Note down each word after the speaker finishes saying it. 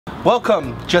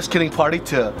Welcome, Just Kidding Party,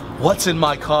 to What's in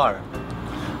My Car.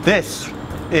 This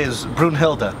is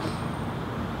Brunhilde.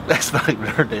 That's not even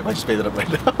her name, I just made it up right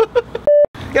now.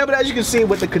 Yeah, but as you can see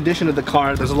with the condition of the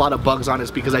car, there's a lot of bugs on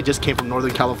it because I just came from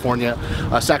Northern California,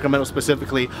 Sacramento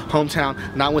specifically, hometown,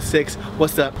 916.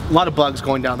 What's the? A lot of bugs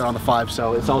going down there on the 5,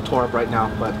 so it's all tore up right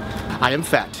now, but I am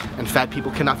fat, and fat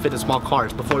people cannot fit in small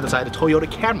cars. Before this, I had a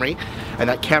Toyota Camry, and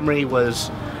that Camry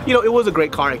was, you know, it was a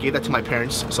great car. I gave that to my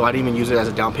parents, so I didn't even use it as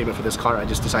a down payment for this car. I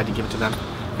just decided to give it to them.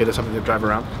 Give it something to drive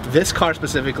around. This car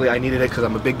specifically, I needed it because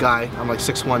I'm a big guy. I'm like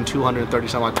 6'1", 230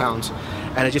 some odd pounds,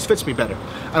 and it just fits me better.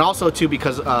 And also too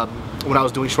because when I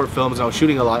was doing short films and I was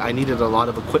shooting a lot, I needed a lot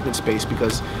of equipment space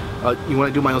because when I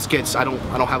do my own skits, I don't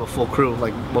have a full crew.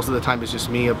 Like most of the time, it's just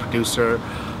me, a producer,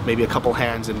 maybe a couple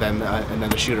hands, and then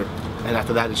the shooter. And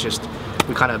after that, it's just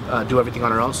we kind of do everything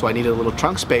on our own. So I needed a little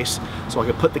trunk space so I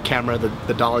could put the camera,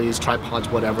 the dollies, tripods,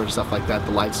 whatever, stuff like that,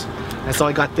 the lights. And so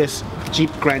I got this Jeep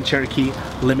Grand Cherokee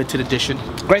limited edition.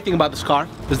 Great thing about this car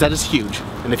is that it's huge,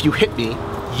 and if you hit me,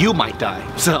 you might die.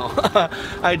 So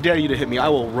I dare you to hit me. I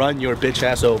will run your bitch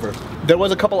ass over. There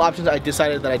was a couple options I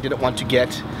decided that I didn't want to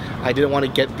get. I didn't want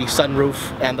to get the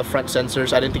sunroof and the front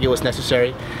sensors. I didn't think it was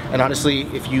necessary. And honestly,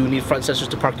 if you need front sensors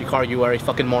to park your car, you are a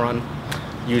fucking moron.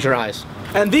 Use your eyes.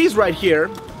 And these right here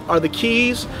are the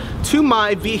keys to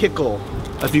my vehicle.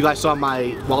 If you guys saw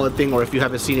my wallet thing, or if you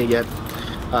haven't seen it yet,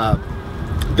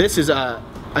 this is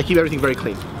I keep everything very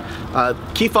clean.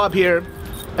 Key fob here,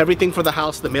 everything for the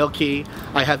house, the mail key.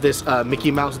 I have this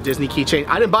Mickey Mouse Disney keychain.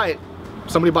 I didn't buy it.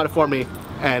 Somebody bought it for me,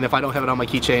 and if I don't have it on my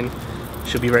keychain,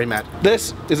 should be very mad.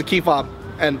 This is a key fob,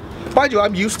 and mind you,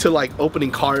 I'm used to like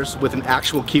opening cars with an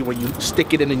actual key where you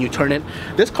stick it in and you turn it.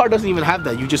 This car doesn't even have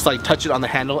that. You just like touch it on the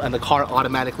handle and the car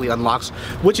automatically unlocks,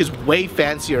 which is way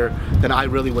fancier than I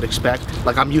really would expect.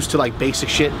 Like I'm used to like basic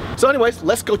shit. So anyways,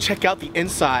 let's go check out the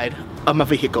inside of my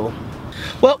vehicle.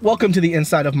 Well, welcome to the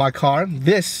inside of my car.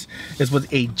 This is what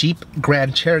a Jeep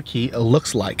Grand Cherokee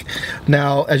looks like.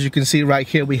 Now, as you can see right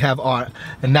here, we have our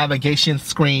navigation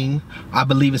screen. I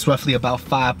believe it's roughly about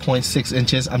 5.6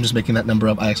 inches. I'm just making that number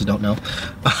up. I actually don't know.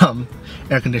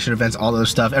 Air conditioner vents, all other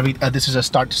stuff. This is a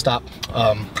start to stop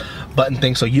button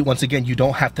thing. So once again, you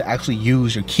don't have to actually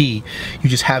use your key. You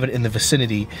just have it in the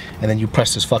vicinity, and then you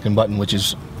press this fucking button, which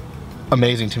is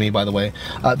amazing to me, by the way.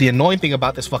 The annoying thing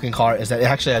about this fucking car is that it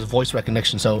actually has voice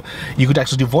recognition, so you could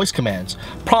actually do voice commands.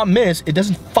 Problem is, it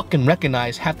doesn't fucking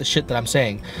recognize half the shit that I'm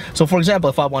saying. So for example,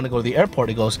 if I want to go to the airport,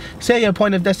 it goes, say your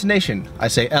point of destination. I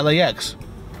say LAX.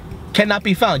 Cannot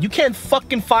be found. You can't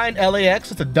fucking find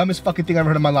LAX. It's the dumbest fucking thing I've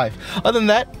ever heard in my life. Other than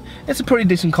that, it's a pretty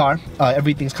decent car.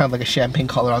 Everything's kind of like a champagne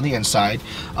color on the inside.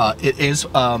 It is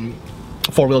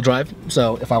four-wheel drive,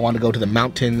 so if I want to go to the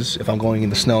mountains, if I'm going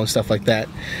in the snow and stuff like that,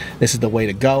 this is the way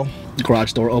to go.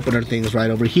 Garage door opener thing is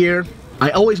right over here. I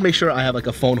always make sure I have like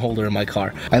a phone holder in my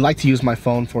car. I like to use my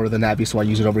phone for the navy, so I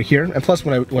use it over here. And plus,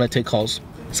 when I take calls,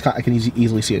 I can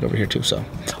easily see it over here too. So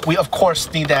we of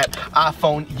course need that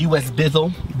iPhone US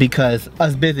bizzle, because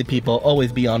us busy people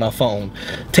always be on our phone,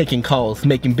 taking calls,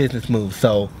 making business moves.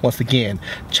 So once again,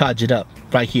 charge it up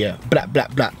right here. Blah blah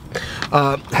blah.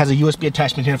 Has a USB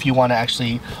attachment here if you want to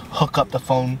actually hook up the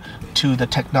phone to the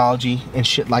technology and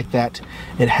shit like that.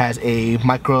 It has a it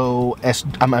has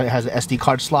an SD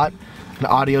card slot, an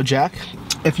audio jack.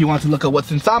 If you want to look at what's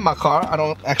inside my car, I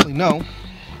don't actually know.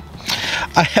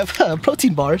 I have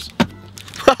protein bars.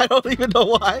 I don't even know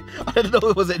why. I didn't know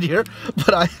it was in here,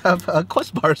 but I have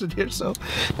Quest bars in here, so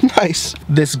nice.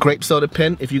 This grape soda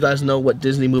pen, if you guys know what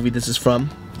Disney movie this is from,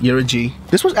 you're a G.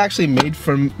 This was actually made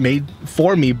for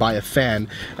me by a fan.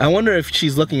 I wonder if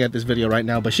she's looking at this video right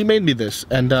now, but she made me this,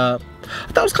 and I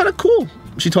thought it was kind of cool.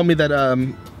 She told me that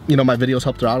you know, my videos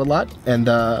helped her out a lot, and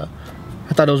I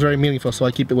thought it was very meaningful, so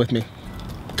I keep it with me.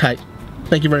 Tight.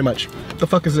 Thank you very much. The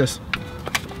fuck is this?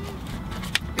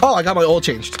 Oh, I got my oil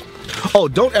changed. Oh,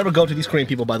 don't ever go to these Korean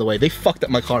people, by the way. They fucked up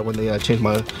my car when they changed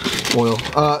my oil.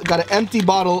 Got an empty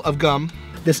bottle of gum.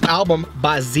 This album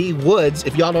by Z Woods.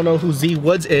 If y'all don't know who Z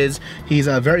Woods is, he's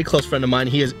a very close friend of mine.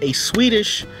 He is a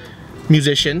Swedish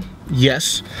musician,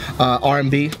 yes,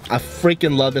 R&B. I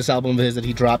freaking love this album of his that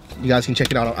he dropped. You guys can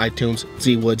check it out on iTunes.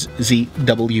 Z Woods,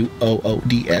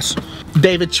 Z-W-O-O-D-S.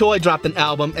 David Choi dropped an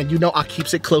album, and you know I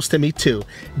keeps it close to me too.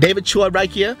 David Choi right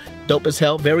here, dope as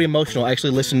hell, very emotional. I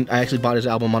actually bought his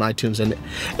album on iTunes, and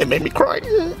it made me cry.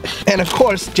 And of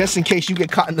course, just in case you get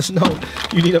caught in the snow,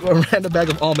 you need a random bag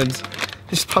of almonds.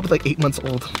 It's probably like 8 months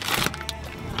old.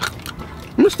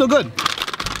 It's still good.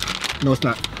 No, it's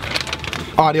not.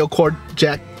 Audio cord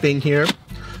jack thing here.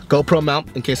 GoPro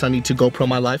mount in case I need to GoPro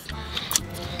my life.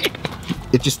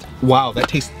 It just, wow, that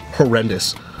tastes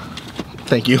horrendous.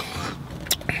 Thank you.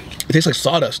 It tastes like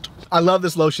sawdust. I love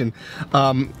this lotion.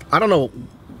 I don't know.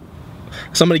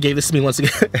 Somebody gave this to me once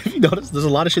again. If you notice, there's a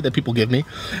lot of shit that people give me.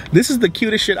 This is the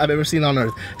cutest shit I've ever seen on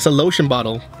earth. It's a lotion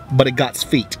bottle, but it got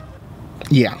feet.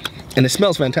 Yeah, and it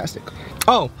smells fantastic.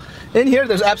 Oh, in here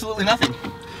there's absolutely nothing.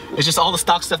 It's just all the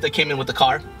stock stuff that came in with the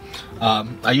car.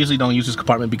 I usually don't use this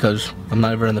compartment because I'm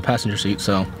not ever in the passenger seat,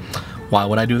 so why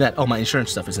would I do that? Oh, my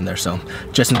insurance stuff is in there, so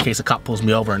just in case a cop pulls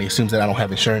me over and he assumes that I don't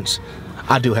have insurance.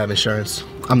 I do have insurance.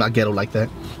 I'm not ghetto like that.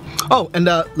 Oh, and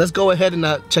let's go ahead and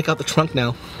check out the trunk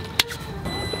now.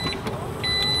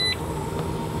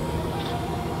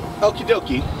 Okie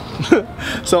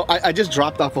dokie. So I just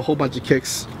dropped off a whole bunch of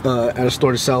kicks at a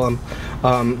store to sell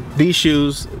them. These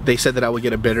shoes, they said that I would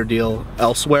get a better deal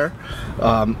elsewhere,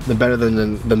 better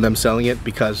than them selling it,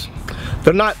 because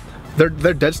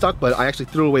they're dead stock, but I actually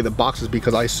threw away the boxes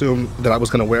because I assumed that I was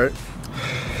gonna wear it.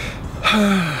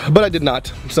 But I did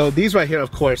not. So these right here,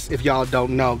 of course, if y'all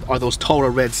don't know, are those Total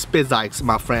Red Spizikes,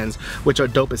 my friends, which are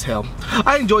dope as hell.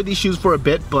 I enjoyed these shoes for a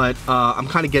bit, but I'm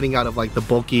kind of getting out of like the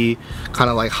bulky, kind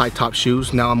of like high top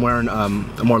shoes. Now I'm wearing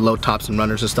more low tops and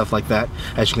runners and stuff like that.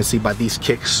 As you can see by these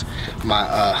kicks, my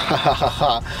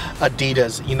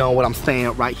Adidas, you know what I'm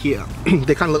saying right here.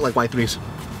 They kind of look like Y3s.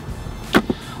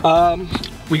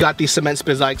 We got these cement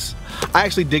Spizikes. I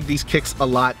actually dig these kicks a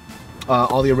lot.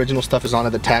 All the original stuff is on it,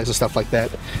 the tags and stuff like that.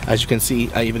 As you can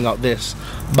see, I even got this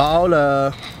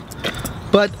baller.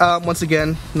 But once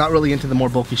again, not really into the more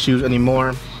bulky shoes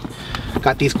anymore.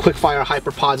 Got these Quickfire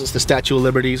Hyper Pods. It's the Statue of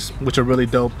Liberties, which are really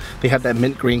dope. They have that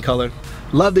mint green color.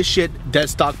 Love this shit, dead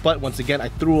stock. But once again, I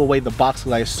threw away the box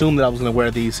because I assumed that I was gonna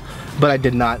wear these, but I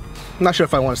did not. I'm not sure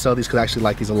if I want to sell these because I actually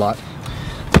like these a lot.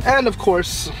 And of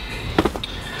course,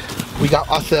 we got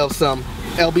ourselves some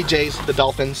LBJs, the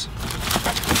Dolphins.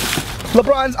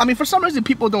 LeBrons, I mean, for some reason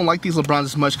people don't like these LeBrons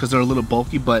as much because they're a little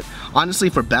bulky, but honestly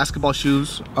for basketball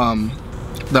shoes,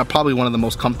 they're probably one of the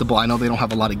most comfortable. I know they don't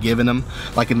have a lot of give in them,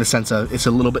 like in the sense of it's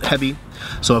a little bit heavy.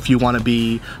 So if you want to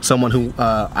be someone who,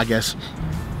 I guess,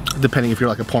 depending if you're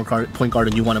like a point guard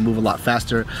and you want to move a lot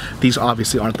faster, these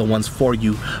obviously aren't the ones for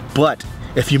you. But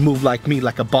if you move like me,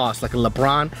 like a boss, like a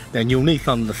LeBron, then you'll need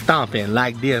something to stomp in,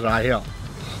 like this right here.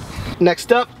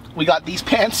 Next up, we got these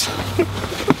pants.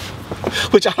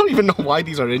 Which I don't even know why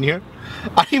these are in here.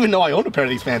 I didn't even know I owned a pair of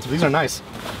these pants, but these are nice.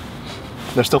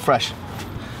 They're still fresh.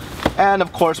 And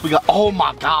of course we got, oh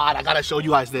my god, I gotta show you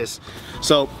guys this.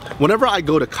 So whenever I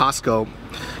go to Costco,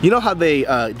 you know how they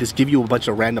just give you a bunch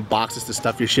of random boxes to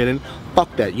stuff your shit in?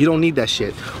 Fuck that, you don't need that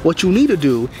shit. What you need to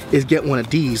do is get one of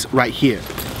these right here.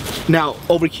 Now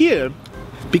over here,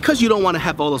 because you don't want to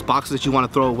have all those boxes that you want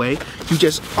to throw away, you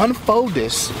just unfold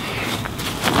this.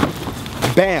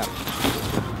 Bam.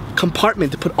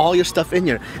 Compartment to put all your stuff in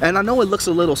here. And I know it looks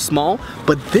a little small,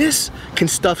 but this can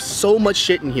stuff so much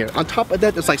shit in here. On top of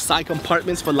that, there's like side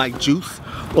compartments for like juice,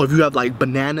 or if you have like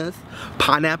bananas,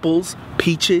 pineapples,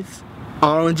 peaches,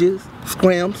 oranges,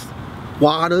 scrams,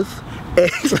 waters,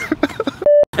 eggs.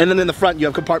 And then in the front you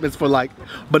have compartments for like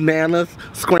bananas,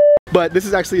 scrams. But this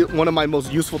is actually one of my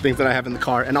most useful things that I have in the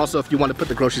car. And also if you want to put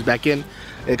the groceries back in,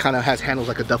 it kind of has handles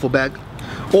like a duffel bag,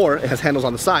 or it has handles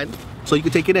on the side, so you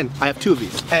can take it in. I have two of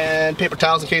these. And paper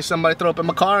towels in case somebody throw up in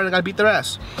my car and I gotta beat their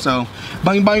ass. So,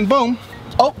 bang, bang, boom.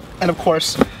 Oh, and of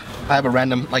course, I have a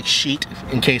random like sheet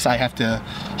in case I have to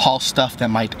haul stuff that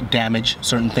might damage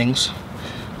certain things.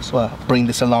 So bring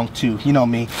this along too. You know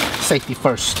me, safety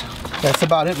first. That's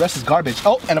about it, rest is garbage.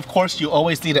 Oh, and of course you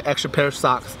always need an extra pair of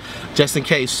socks just in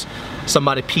case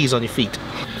somebody pees on your feet.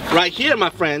 Right here, my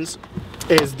friends,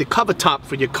 is the cover top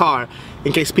for your car.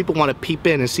 In case people want to peep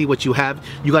in and see what you have,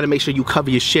 you got to make sure you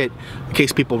cover your shit in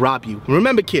case people rob you.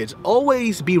 Remember kids,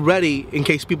 always be ready in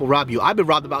case people rob you. I've been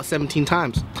robbed about 17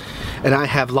 times and I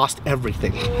have lost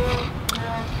everything.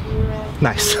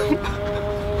 Nice.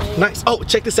 Nice. Oh,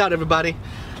 check this out everybody.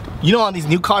 You know on these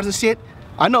new cars and shit,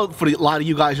 I know for a lot of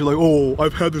you guys, you're like, oh,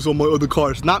 I've had this on my other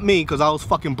cars. Not me, because I was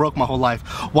fucking broke my whole life.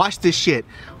 Watch this shit.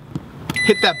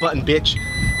 Hit that button, bitch.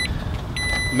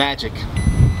 Magic.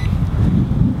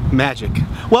 Magic.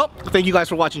 Well, thank you guys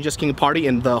for watching Just King Party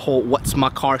and the whole what's my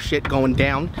car shit going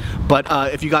down. But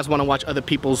if you guys want to watch other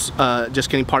people's Just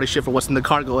Kidding Party shit for what's in the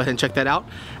car, go ahead and check that out.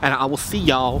 And I will see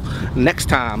y'all next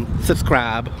time.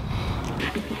 Subscribe.